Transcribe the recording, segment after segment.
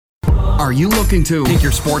Are you looking to take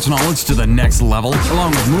your sports knowledge to the next level,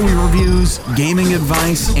 along with movie reviews, gaming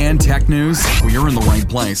advice, and tech news? Well, you're in the right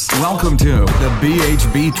place. Welcome to the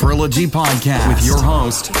BHB Trilogy Podcast with your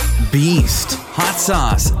host, Beast, Hot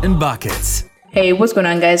Sauce, and Buckets. Hey, what's going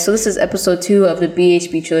on, guys? So this is episode 2 of the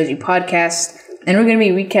BHB Trilogy Podcast, and we're going to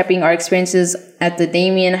be recapping our experiences at the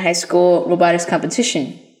Damien High School robotics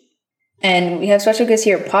competition. And we have special guests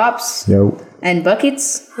here, Pops. Yo. And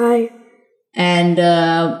Buckets. Hi. And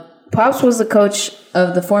Pops was the coach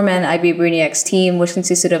of the 4-man IB Brainiacs team, which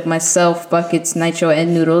consisted of myself, Buckets, Nitro,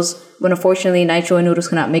 and Noodles. But unfortunately, Nitro and Noodles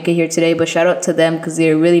cannot make it here today, but shout out to them because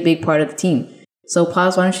they're a really big part of the team. So,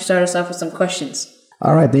 Pops, why don't you start us off with some questions?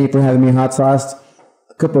 All right, thank you for having me, Hot Sauce.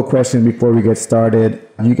 A couple of questions before we get started.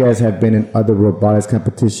 You guys have been in other robotics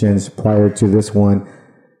competitions prior to this one.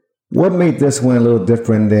 What made this one a little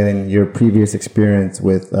different than your previous experience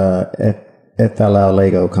with FLL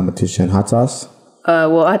Lego competition? Hot Sauce?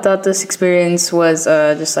 Well, I thought this experience was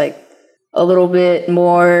just like a little bit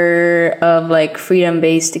more of like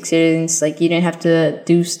freedom-based experience. Like you didn't have to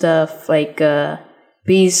do stuff like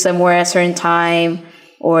be somewhere at a certain time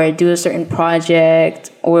or do a certain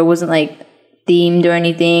project, or it wasn't like themed or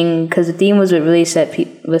anything. Because the theme was what really set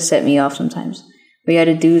me off sometimes. We had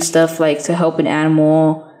to do stuff like to help an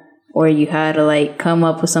animal, or you had to like come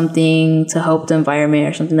up with something to help the environment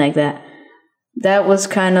or something like that. That was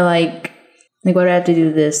kind of like why do I have to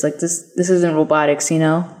do this? Like this isn't robotics, you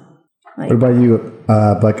know? Like, what about you,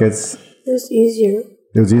 Buckets? It was easier.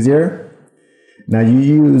 It was easier? Now you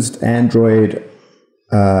used used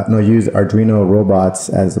Arduino robots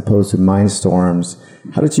as opposed to Mindstorms.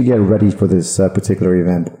 How did you get ready for this particular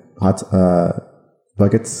event,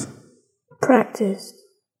 Buckets? Practice.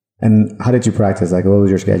 And how did you practice? Like, what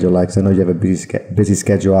was your schedule like? 'Cause I know you have a busy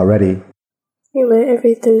schedule already. We went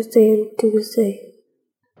every Thursday and Tuesday.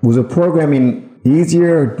 Was the programming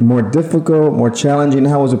easier, more difficult, more challenging?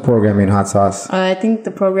 How was the programming, Hot Sauce? I think the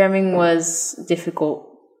programming was difficult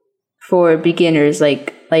for beginners,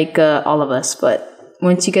 like all of us. But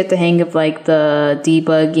once you get the hang of like the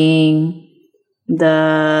debugging,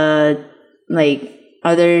 the like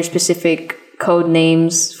other specific code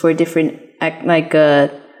names for different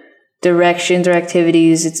directions or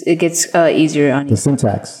activities, it gets easier on you. The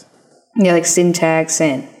syntax. Yeah, like syntax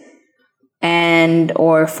and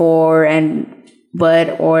or for and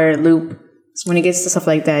but or loop. So when it gets to stuff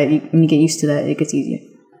like that, when you get used to that, it gets easier.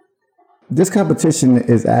 This competition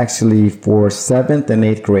is actually for 7th and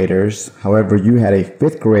 8th graders. However, you had a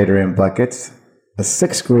 5th grader in Buckets, a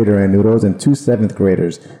 6th grader in Noodles, and 2 7th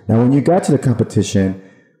graders. Now, when you got to the competition,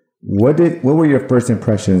 what were your first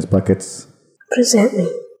impressions, Buckets? Present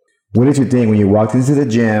me. What did you think when you walked into the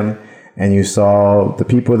gym and you saw the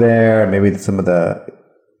people there, maybe some of the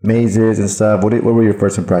mazes and stuff? What were your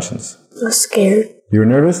first impressions? I was scared. You were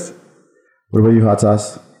nervous? What about you, Hot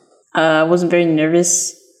Sauce? I wasn't very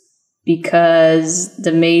nervous because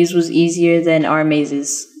the maze was easier than our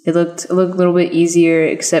mazes. It looked a little bit easier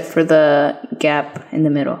except for the gap in the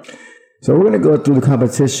middle. So we're going to go through the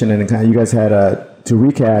competition, and you guys had to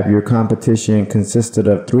recap, your competition consisted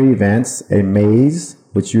of 3 events: a maze,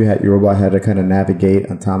 which your robot had to kind of navigate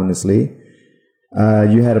autonomously.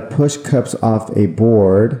 You had to push cups off a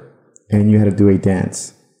board, and you had to do a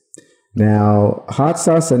dance. Now, Hot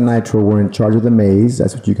Sauce and Nitro were in charge of the maze.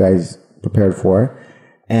 That's what you guys prepared for.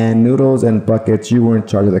 And Noodles and Buckets, you were in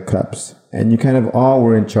charge of the cups. And you kind of all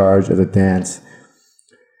were in charge of the dance.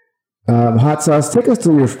 Hot Sauce, take us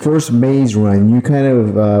through your first maze run. You kind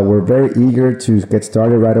of were very eager to get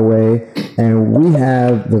started right away. And we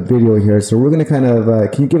have the video here. So we're going to kind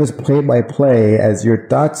of, can you give us play-by-play as your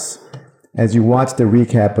thoughts as you watch the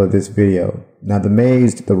recap of this video? Now, the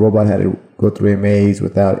maze, the robot had to go through a maze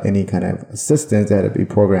without any kind of assistance. It had to be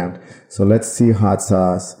programmed. So let's see Hot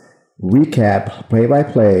Sauce recap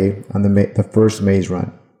play-by-play on the first maze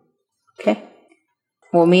run. Okay.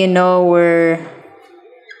 Well, me and Noah were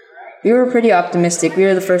pretty optimistic. We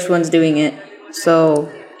were the first ones doing it. So,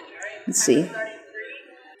 let's see.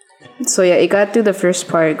 So, yeah, it got through the first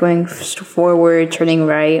part, going forward, turning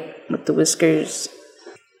right with the whiskers.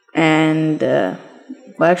 And,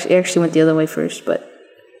 it actually went the other way first, but...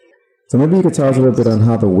 So maybe you could tell us a little bit on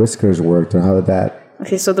how the whiskers worked, or how did that...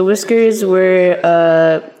 Okay, so the whiskers were...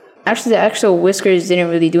 Actually, the actual whiskers didn't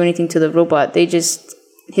really do anything to the robot. They just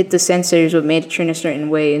hit the sensors, what made it turn a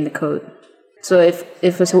certain way in the code. So if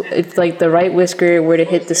like the right whisker were to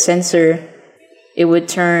hit the sensor, it would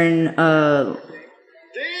turn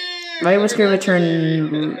right whisker would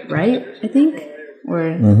turn right, I think,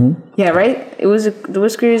 or yeah, right. It was the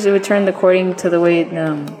whiskers. It would turn according to the way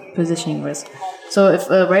the positioning was. So if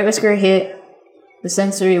right whisker hit the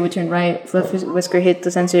sensor, it would turn right. If left whisker hit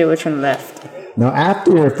the sensor, it would turn left. Now,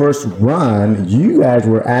 after your first run, you guys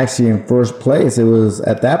were actually in first place. It was,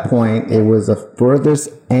 at that point, it was the furthest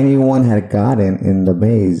anyone had gotten in the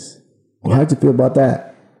maze. How'd you feel about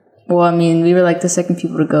that? Well, I mean, we were like the second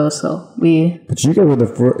people to go, so we... But you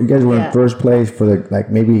guys were in first place for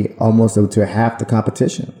maybe almost to half the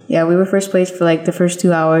competition. Yeah, we were first place for like the first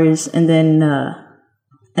 2 hours, and then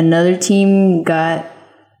another team tied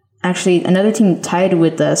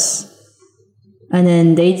with us, and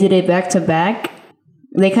then they did it back to back.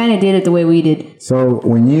 They kind of did it the way we did. So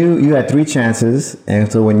when you had 3 chances, and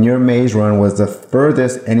so when your maze run was the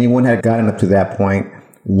furthest anyone had gotten up to that point,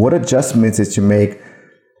 what adjustments did you make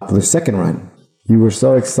for the second run? You were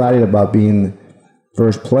so excited about being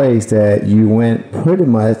first place that you went pretty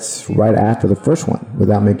much right after the first one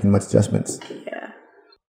without making much adjustments. Yeah.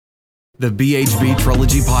 The BHB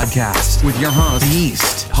Trilogy Podcast with your hosts,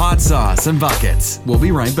 Yeast, Hot Sauce, and Buckets. We'll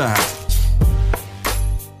be right back.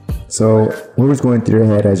 So what was going through your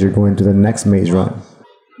head as you're going to the next maze run?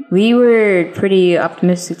 We were pretty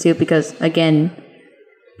optimistic too because we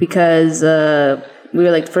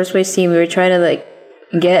were like the first place team. We were trying to like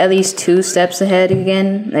get at least 2 steps ahead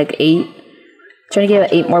again, like 8. Trying to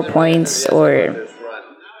get 8 more points or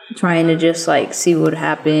trying to just like see what would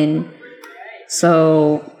happen.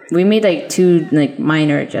 So we made like 2 like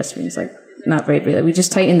minor adjustments, like not very big. Like, we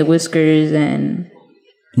just tightened the whiskers and...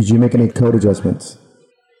 Did you make any code adjustments?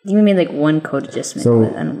 I think we made like 1 code adjustment, so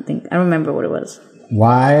but I don't remember what it was.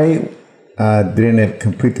 Why didn't it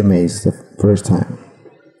complete the maze the first time?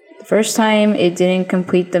 The first time it didn't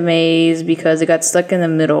complete the maze because it got stuck in the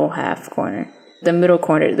middle corner.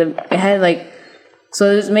 It had like,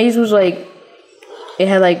 so this maze was like, it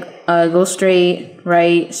had like go straight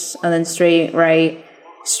right, and then straight right,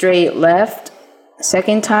 straight left.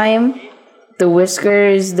 Second time, the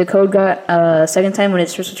whiskers, the code got, second time when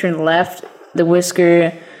it's supposed to turn left, the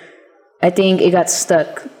whisker, I think it got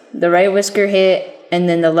stuck. The right whisker hit, and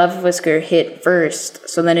then the left whisker hit first.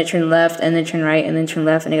 So then it turned left, and then turned right, and then turned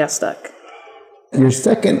left, and it got stuck. Your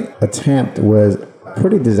second attempt was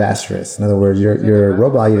pretty disastrous. In other words, your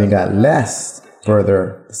robot even got less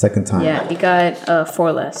further the second time. Yeah, it got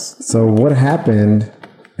 4 less. So what happened,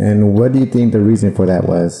 and what do you think the reason for that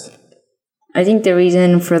was? I think the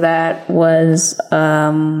reason for that was,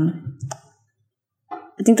 I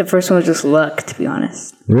think the first one was just luck, to be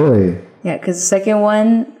honest. Really? Yeah, because the second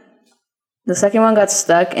one got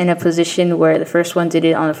stuck in a position where the first one did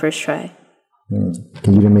it on the first try. You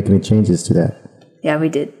didn't make any changes to that? Yeah, we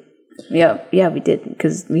did. Yeah, we did,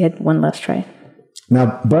 because we had 1 last try.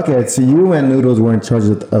 Now, Bucket, so you and Noodles were in charge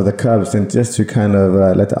of the Cubs, and just to kind of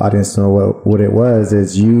let the audience know what it was,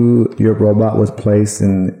 is your robot was placed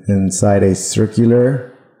inside a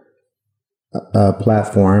circular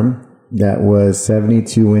platform that was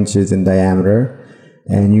 72 inches in diameter,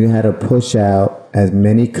 and you had to push out as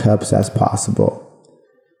many cups as possible.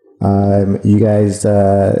 You guys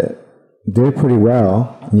did pretty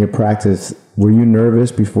well in your practice. Were you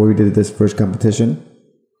nervous before you did this first competition?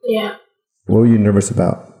 Yeah. What were you nervous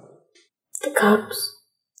about? The cups.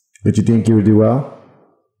 Did you think you would do well?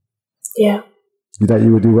 Yeah. You thought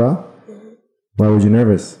you would do well? Mm-hmm. Why were you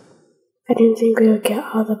nervous? I didn't think we would get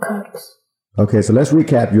all the cups. Okay, so let's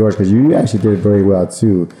recap yours because you actually did very well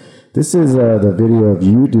too. This is the video of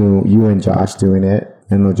you and Josh doing it.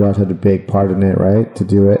 I know Josh had a big part in it, right, to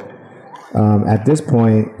do it. At this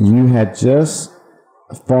point, you had just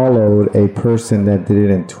followed a person that did it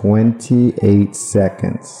in 28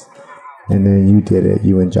 seconds. And then you did it,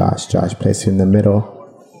 you and Josh. Josh placed you in the middle.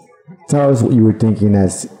 Tell us what you were thinking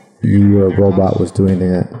as your robot was doing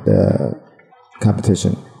the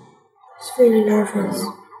competition. I was really nervous.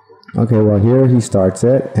 Okay, well, here he starts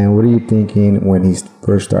it. And what are you thinking when he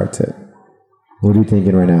first starts it? What are you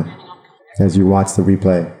thinking right now as you watch the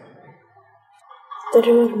replay? That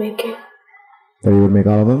he would make it. That he would make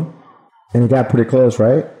all of them? And he got pretty close,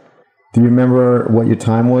 right? Do you remember what your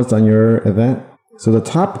time was on your event? So the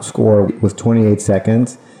top score was 28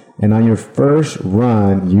 seconds. And on your first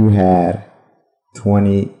run, you had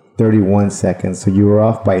 31 seconds. So you were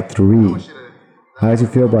off by 3. How did you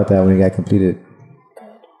feel about that when it got completed?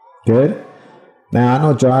 Good? Now, I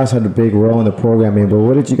know Josh had a big role in the programming, but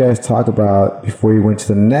what did you guys talk about before you went to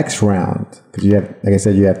the next round? Because you have, like I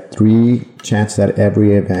said, you have 3 chances at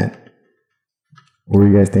every event. What were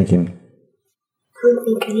you guys thinking? I didn't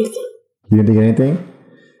think anything. You didn't think anything?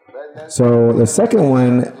 So the second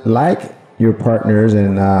one, like your partners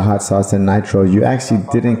in Hot Sauce and Nitro, you actually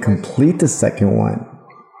didn't complete the second one.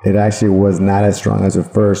 It actually was not as strong as the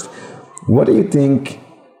first. What do you think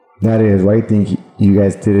that is? Why do you think you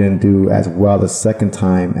guys didn't do as well the second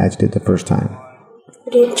time as you did the first time?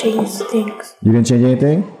 didn't change things. You didn't change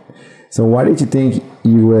anything? So why did you think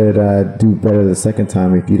you would do better the second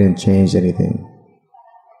time if you didn't change anything?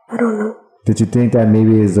 I don't know. Did you think that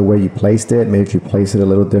maybe is the way you placed it? Maybe if you placed it a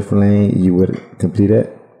little differently, you would complete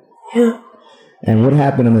it? Yeah. And what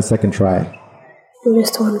happened on the second try? I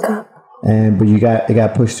missed one cup. But it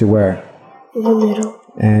got pushed to where? In the middle.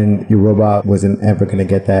 And your robot wasn't ever going to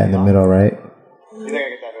get that in the middle, right?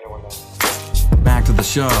 Back to the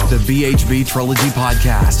show, the BHB Trilogy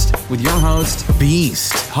Podcast, with your host,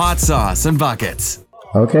 Beast, Hot Sauce, and Buckets.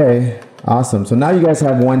 Okay, awesome. So now you guys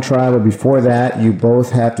have one try, but before that, you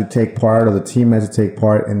both have to take part, or the team has to take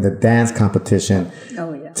part in the dance competition.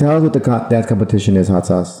 Oh, yeah. Tell us what the dance competition is, Hot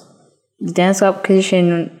Sauce. The dance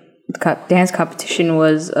competition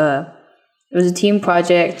was it was a team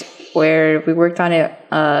project where we worked on it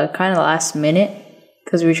kind of last minute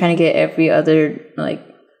because we were trying to get every other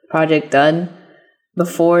project done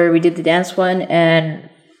before we did the dance one. And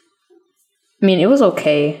I mean, it was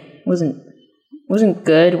okay. It wasn't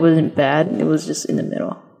good, wasn't bad. It was just in the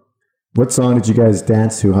middle. What song did you guys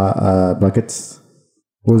dance to, Buckets?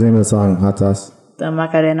 What was the name of the song, Hot Sauce? The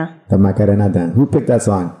Macarena. The Macarena dance. Who picked that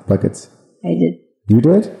song, Buckets? I did. You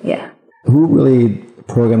did? Yeah. Who really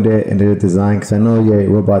programmed it and did the design? Because I know your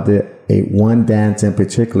robot did one dance in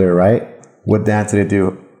particular, right? What dance did it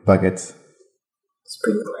do, Buckets?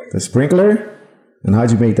 Sprinkler. The sprinkler? And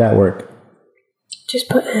how'd you make that work? Just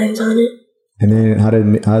put hands on it. And then how did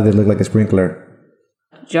it look like a sprinkler?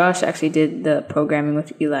 Josh actually did the programming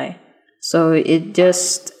with Eli. So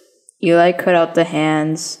Eli cut out the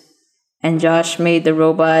hands and Josh made the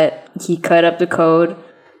robot. He cut up the code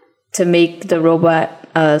to make the robot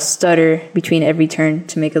stutter between every turn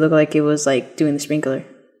to make it look like it was doing the sprinkler.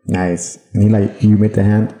 Nice. And you made the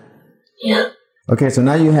hand? Yeah. Okay, so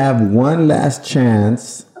now you have one last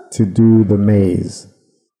chance to do the maze.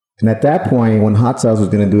 And at that point, when Hot Sauce was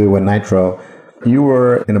going to do it with Nitro, you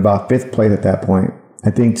were in about 5th place at that point. I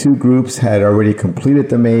think 2 groups had already completed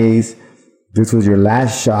the maze. This was your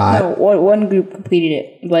last shot. No, one group completed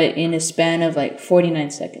it, but in a span of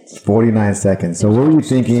 49 seconds. 49 seconds. So what were you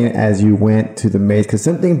thinking as you went to the maze? Because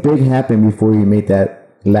something big happened before you made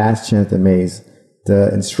that last chance at the maze.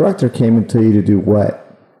 The instructor came and told you to do what?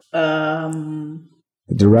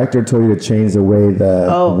 The director told you to change the way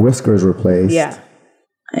the whiskers were placed. Yeah.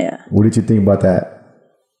 What did you think about that?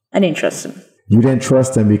 I didn't trust him. You didn't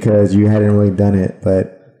trust him because you hadn't really done it,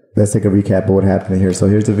 but let's take a recap of what happened here. So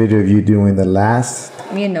here's the video of you doing the last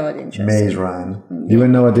Me and Noah didn't trust maze him. run. You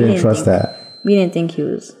and Noah didn't trust that. We didn't think he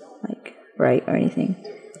was right or anything.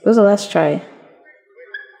 It was the last try.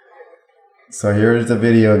 So here's the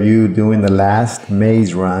video of you doing the last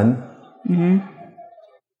maze run. Mm-hmm.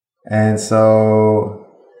 And so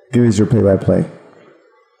give us your play-by-play.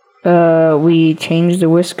 We changed the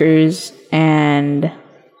whiskers and it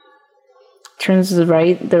turns the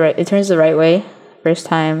right way first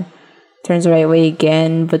time, turns the right way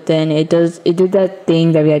again, but then it did that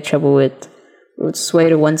thing that we had trouble with. It would sway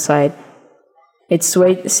to one side. It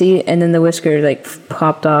swayed, see, and then the whisker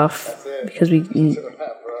popped off because we listened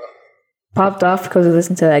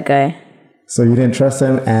to that guy. So you didn't trust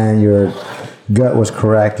him and your gut was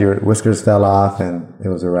correct. Your whiskers fell off and it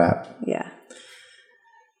was a wrap. Yeah.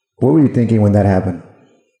 What were you thinking when that happened?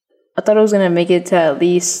 I thought I was going to make it to at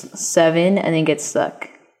least 7 and then get stuck.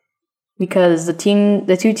 Because the 2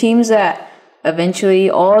 teams that eventually,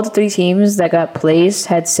 all the 3 teams that got placed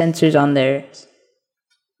had sensors on theirs.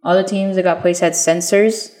 All the teams that got placed had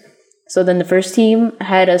sensors. So then the first team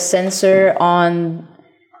had a sensor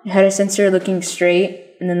looking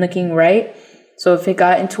straight and then looking right. So if it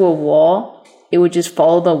got into a wall, it would just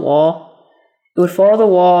follow the wall. It would follow the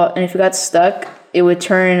wall, and if it got stuck, it would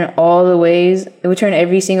turn all the ways. It would turn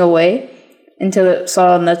every single way until it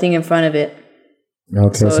saw nothing in front of it.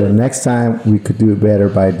 Okay, so next time we could do it better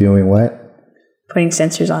by doing what? Putting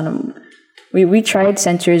sensors on them. We tried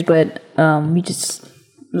sensors, but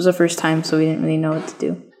it was the first time, so we didn't really know what to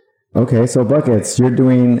do. Okay, so Buckets, you're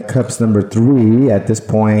doing cups number 3. At this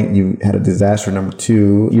point, you had a disaster number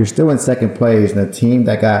 2. You're still in 2nd place, and the team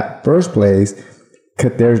that got 1st place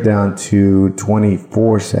cut theirs down to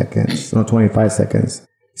 25 seconds.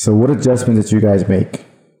 So what adjustments did you guys make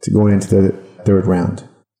to going into the 3rd round?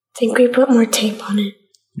 I think we put more tape on it.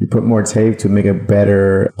 You put more tape to make a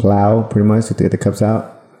better plow, pretty much, to get the cups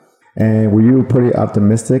out. And were you pretty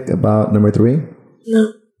optimistic about number 3?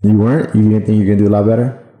 No. You weren't? You didn't think you were going to do a lot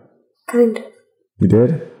better? Kind of. You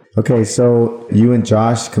did? Okay, so you and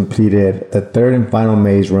Josh completed the 3rd and final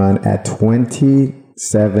maze run at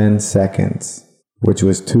 27 seconds, which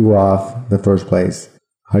was 2 off the 1st place.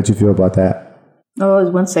 How did you feel about that? Oh, it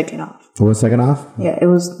was 1 second off. 1 second off? Yeah, it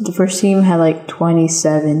was the first team had like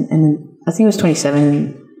 27, and then I think it was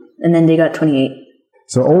 27, and then they got 28.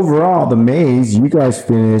 So overall, the maze, you guys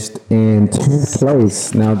finished in 10th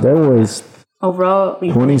place. Now there was Overall,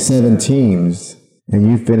 27 teams, and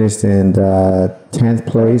you finished in 10th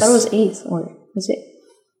place. That was 8th, or is it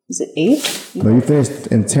 8th? No, you finished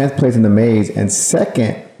in 10th place in the maze, and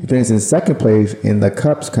you finished in second place in the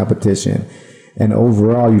Cups competition. And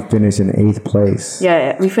overall, you finished in 8th place.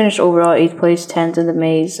 Yeah, we finished overall 8th place, 10th in the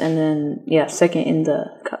maze, and then, second in the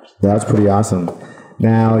Cups. That's pretty awesome.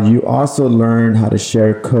 Now, you also learned how to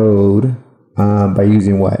share code by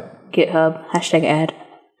using what? GitHub, #ad.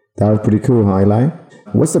 That was pretty cool, huh, Eli?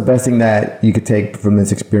 What's the best thing that you could take from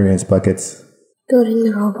this experience, Buckets? Building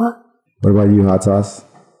the robot. What about you, Hot Sauce?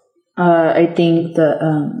 I think the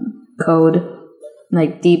code,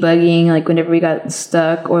 like debugging, like whenever we got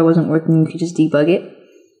stuck or it wasn't working, we could just debug it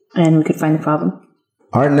and we could find the problem.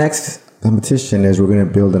 Our next competition is we're going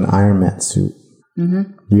to build an Iron Man suit.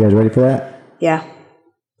 Mm-hmm. You guys ready for that? Yeah.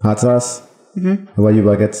 Hot Sauce? Mm-hmm. How about you,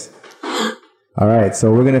 Buckets? All right,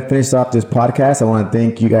 so we're going to finish off this podcast. I want to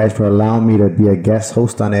thank you guys for allowing me to be a guest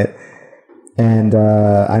host on it. And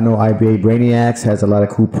I know IBA Brainiacs has a lot of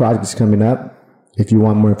cool projects coming up. If you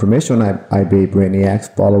want more information on IBA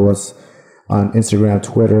Brainiacs, follow us on Instagram,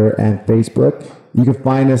 Twitter, and Facebook. You can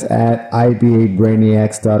find us at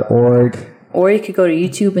ibabrainiacs.org. Or you could go to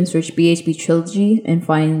YouTube and search BHB Trilogy and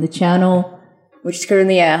find the channel, which is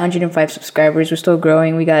currently at 105 subscribers. We're still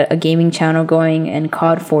growing. We got a gaming channel going, and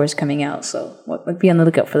COD 4 is coming out, so be on the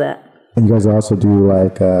lookout for that. And you guys also do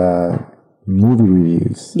like movie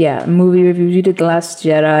reviews. Yeah, movie reviews. We did The Last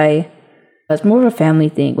Jedi. It's more of a family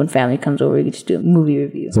thing. When family comes over, you can just do a movie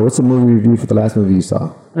review. So what's the movie review for the last movie you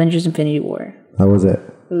saw? Avengers Infinity War. How was it?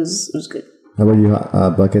 It was good. How about you,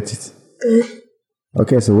 Buckets? Good.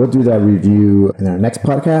 Okay, so we'll do that review in our next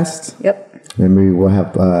podcast. Yep. And maybe we'll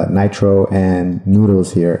have Nitro and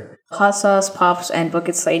Noodles here. Hot Sauce, Pops, and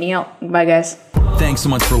Buckets signing out. Bye, guys. Thanks so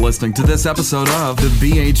much for listening to this episode of the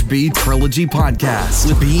BHB Trilogy Podcast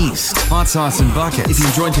with Beast, Hot Sauce, and Buckets. If you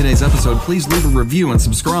enjoyed today's episode, please leave a review and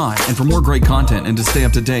subscribe. And for more great content and to stay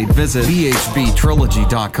up to date, visit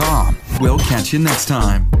bhbtrilogy.com. We'll catch you next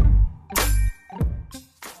time.